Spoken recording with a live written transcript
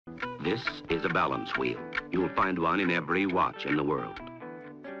This is a balance wheel. You'll find one in every watch in the world.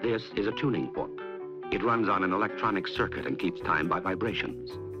 This is a tuning fork. It runs on an electronic circuit and keeps time by vibrations.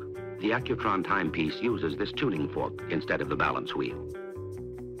 The Accutron timepiece uses this tuning fork instead of the balance wheel.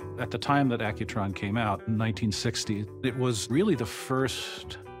 At the time that Accutron came out in 1960, it was really the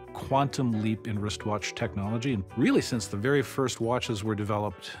first quantum leap in wristwatch technology. And really, since the very first watches were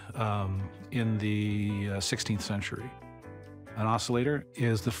developed in the 16th century. An oscillator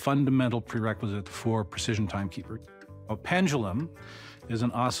is the fundamental prerequisite for precision timekeeper. A pendulum is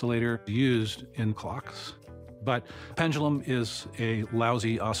an oscillator used in clocks, but a pendulum is a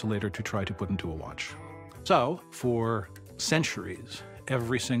lousy oscillator to try to put into a watch. So, for centuries,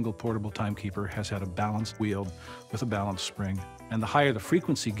 every single portable timekeeper has had a balance wheel with a balance spring, and the higher the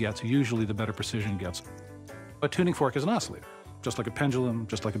frequency gets, usually the better precision gets. A tuning fork is an oscillator, just like a pendulum,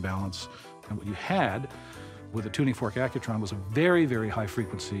 just like a balance. And what you had with a tuning fork Accutron was a very, very high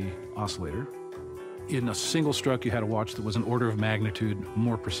frequency oscillator. In a single stroke, you had a watch that was an order of magnitude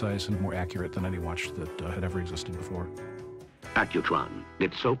more precise and more accurate than any watch that had ever existed before. Accutron,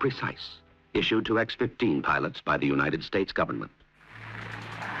 it's so precise. Issued to X-15 pilots by the United States government.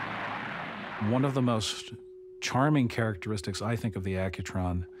 One of the most charming characteristics, I think, of the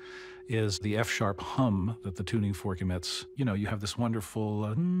Accutron is the F-sharp hum that the tuning fork emits. You know, you have this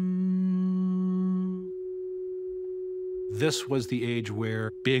wonderful... This was the age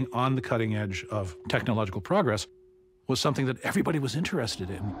where being on the cutting edge of technological progress was something that everybody was interested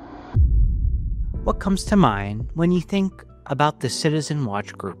in. What comes to mind when you think about the Citizen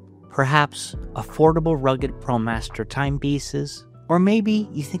Watch Group? Perhaps affordable rugged ProMaster timepieces? Or maybe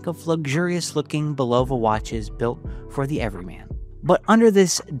you think of luxurious-looking Bulova watches built for the everyman. But under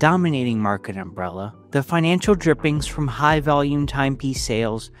this dominating market umbrella, the financial drippings from high-volume timepiece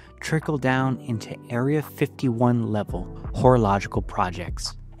sales trickle down into Area 51 level horological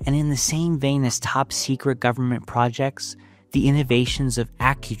projects. And in the same vein as top-secret government projects, the innovations of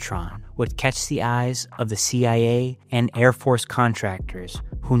Accutron would catch the eyes of the CIA and Air Force contractors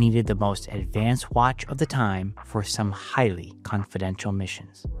who needed the most advanced watch of the time for some highly confidential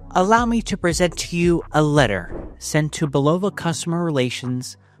missions. Allow me to present to you a letter sent to Bulova Customer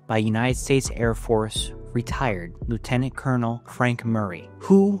Relations by United States Air Force retired Lieutenant Colonel Frank Murray,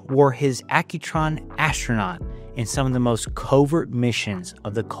 who wore his Accutron Astronaut in some of the most covert missions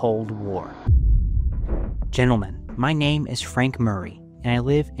of the Cold War. Gentlemen, my name is Frank Murray, and I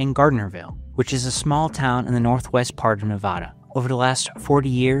live in Gardnerville, which is a small town in the northwest part of Nevada. Over the last 40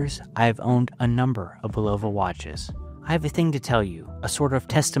 years, I have owned a number of Bulova watches. I have a thing to tell you, a sort of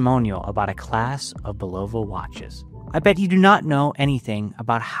testimonial about a class of Bulova watches. I bet you do not know anything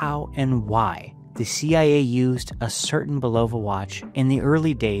about how and why the CIA used a certain Bulova watch in the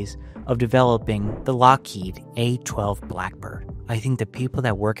early days of developing the Lockheed A-12 Blackbird. I think the people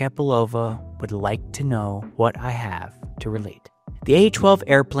that work at Bulova would like to know what I have to relate. The A-12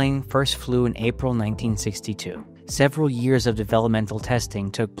 airplane first flew in April 1962. Several years of developmental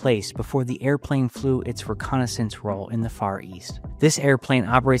testing took place before the airplane flew its reconnaissance role in the Far East. This airplane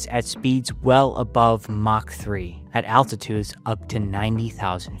operates at speeds well above Mach 3, at altitudes up to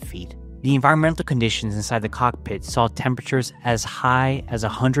 90,000 feet. The environmental conditions inside the cockpit saw temperatures as high as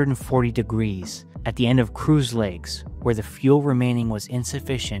 140 degrees at the end of cruise legs, where the fuel remaining was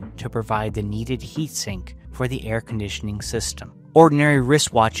insufficient to provide the needed heat sink for the air conditioning system. Ordinary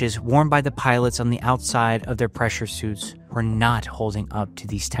wristwatches worn by the pilots on the outside of their pressure suits were not holding up to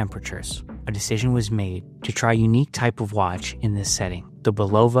these temperatures. A decision was made to try a unique type of watch in this setting. The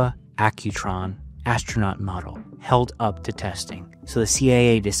Bulova Accutron Astronaut Model held up to testing, so the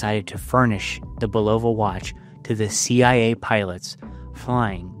CIA decided to furnish the Bulova watch to the CIA pilots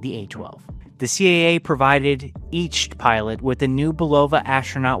flying the A-12. The CIA provided each pilot with a new Bulova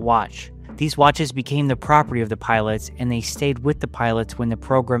Astronaut watch. These watches became the property of the pilots, and they stayed with the pilots when the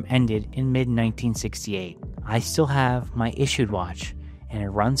program ended in mid-1968. I still have my issued watch, and it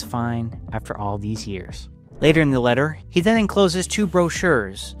runs fine after all these years. Later in the letter, he then encloses 2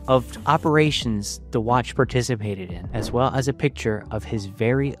 brochures of operations the watch participated in, as well as a picture of his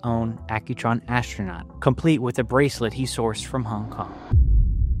very own Accutron Astronaut, complete with a bracelet he sourced from Hong Kong.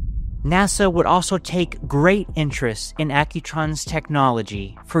 NASA would also take great interest in Accutron's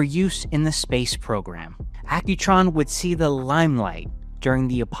technology for use in the space program. Accutron would see the limelight during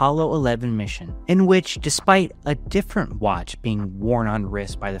the Apollo 11 mission, in which, despite a different watch being worn on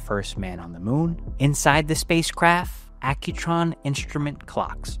wrist by the first man on the moon, inside the spacecraft, Accutron instrument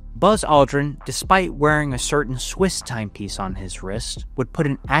clocks. Buzz Aldrin, despite wearing a certain Swiss timepiece on his wrist, would put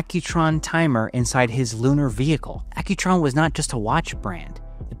an Accutron timer inside his lunar vehicle. Accutron was not just a watch brand.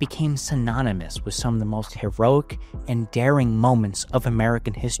 it became synonymous with some of the most heroic and daring moments of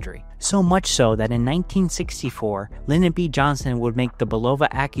American history. So much so that in 1964, Lyndon B. Johnson would make the Bulova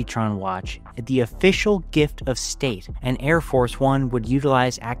Accutron watch the official gift of state, and Air Force One would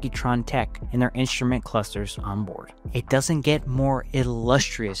utilize Accutron tech in their instrument clusters on board. It doesn't get more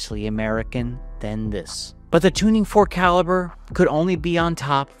illustriously American than this. But the tuning fork caliber could only be on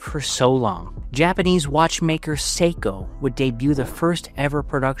top for so long. Japanese watchmaker Seiko would debut the first ever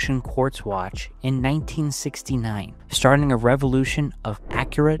production quartz watch in 1969, starting a revolution of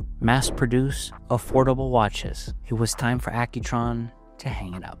accurate, mass-produced, affordable watches. It was time for Accutron to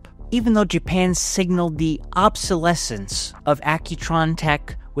hang it up. Even though Japan signaled the obsolescence of Accutron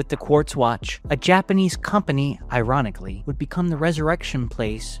tech with the quartz watch, a Japanese company, ironically, would become the Ressurrection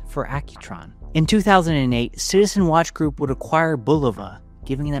place for Accutron. In 2008, Citizen Watch Group would acquire Bulova,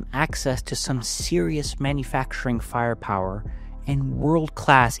 giving them access to some serious manufacturing firepower and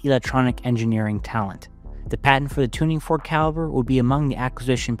world-class electronic engineering talent. The patent for the tuning fork caliber would be among the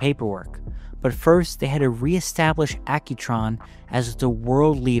acquisition paperwork, but first they had to re-establish Accutron as the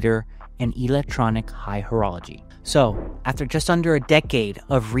world leader in electronic high horology. So, after just under a decade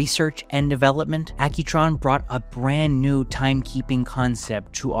of research and development, Accutron brought a brand new timekeeping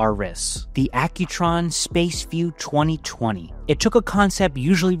concept to our wrists, the Accutron Spaceview 2020. It took a concept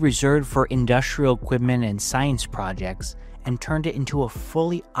usually reserved for industrial equipment and science projects and turned it into a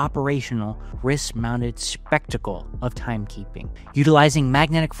fully operational, wrist-mounted spectacle of timekeeping, utilizing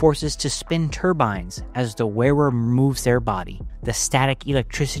magnetic forces to spin turbines as the wearer moves their body. The static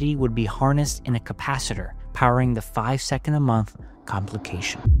electricity would be harnessed in a capacitor, powering the 5-second-a-month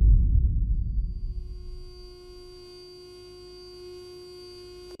complication.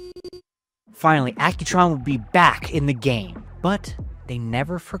 Finally, Accutron would be back in the game, but they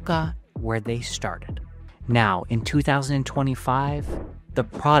never forgot where they started. Now, in 2025, the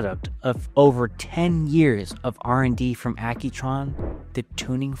product of over 10 years of R&D from Accutron, the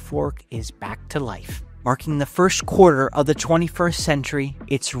tuning fork is back to life. Marking the first quarter of the 21st century,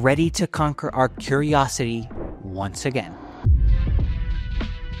 it's ready to conquer our curiosity once again.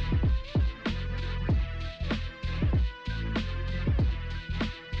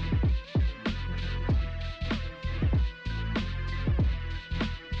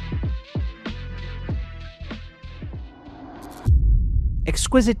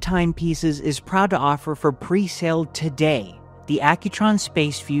 Exquisite Timepieces is proud to offer for pre-sale today the Accutron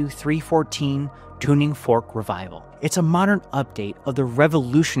Spaceview 314 Tuning Fork Revival. It's a modern update of the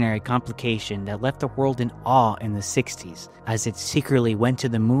revolutionary complication that left the world in awe in the 60s, as it secretly went to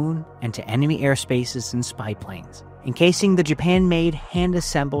the moon and to enemy airspaces and spy planes. Encasing the Japan-made,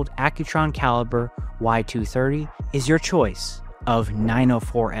 hand-assembled Accutron caliber Y230 is your choice of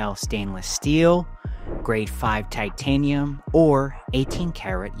 904L stainless steel, grade 5 titanium, or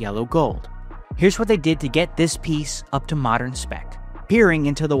 18-karat yellow gold. Here's what they did to get this piece up to modern spec. Peering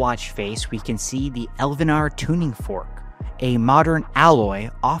into the watch face, we can see the Elvinar tuning fork, a modern alloy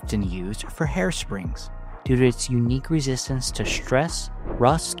often used for hairsprings due to its unique resistance to stress,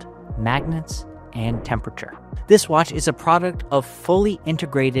 rust, magnets, and temperature. This watch is a product of fully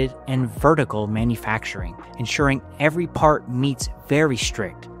integrated and vertical manufacturing, ensuring every part meets very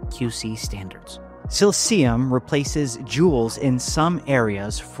strict QC standards. Silicium replaces jewels in some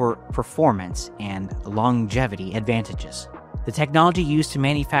areas for performance and longevity advantages. The technology used to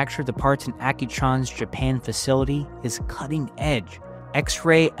manufacture the parts in Accutron's Japan facility is cutting edge.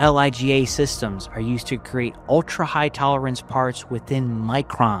 X-ray LIGA systems are used to create ultra-high tolerance parts within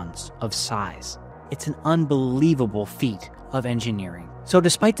microns of size. It's an unbelievable feat of engineering. So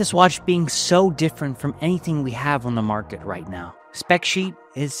despite this watch being so different from anything we have on the market right now, spec sheet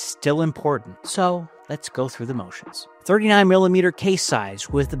is still important, so let's go through the motions. 39mm case size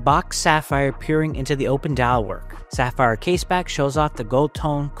with the box sapphire peering into the open dial work. Sapphire caseback shows off the gold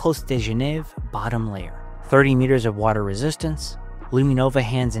tone Coste de Genève bottom layer. 30 meters of water resistance. Luminova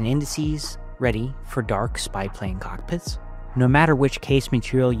hands and indices, ready for dark spy plane cockpits. No matter which case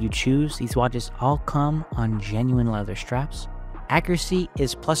material you choose, these watches all come on genuine leather straps. Accuracy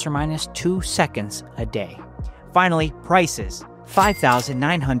is plus or minus 2 seconds a day. Finally, prices.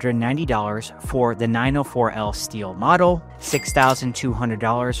 $5,990 for the 904L steel model,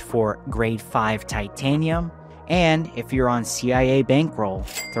 $6,200 for grade 5 titanium, and if you're on CIA bankroll,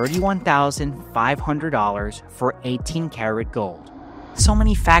 $31,500 for 18-karat gold. So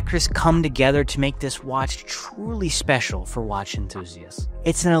many factors come together to make this watch truly special for watch enthusiasts.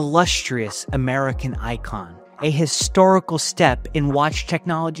 It's an illustrious American icon, a historical step in watch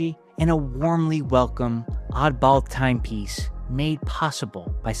technology, and a warmly welcome oddball timepiece made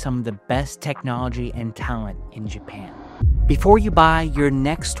possible by some of the best technology and talent in Japan. Before you buy your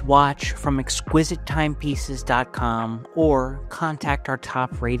next watch from exquisitettimepieces.com or contact our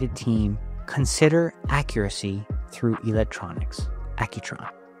top-rated team, consider accuracy through electronics. Accutron.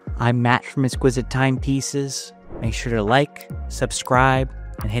 I'm Matt from Exquisite Timepieces. Make sure to like, subscribe,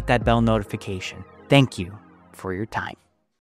 and hit that bell notification. Thank you for your time.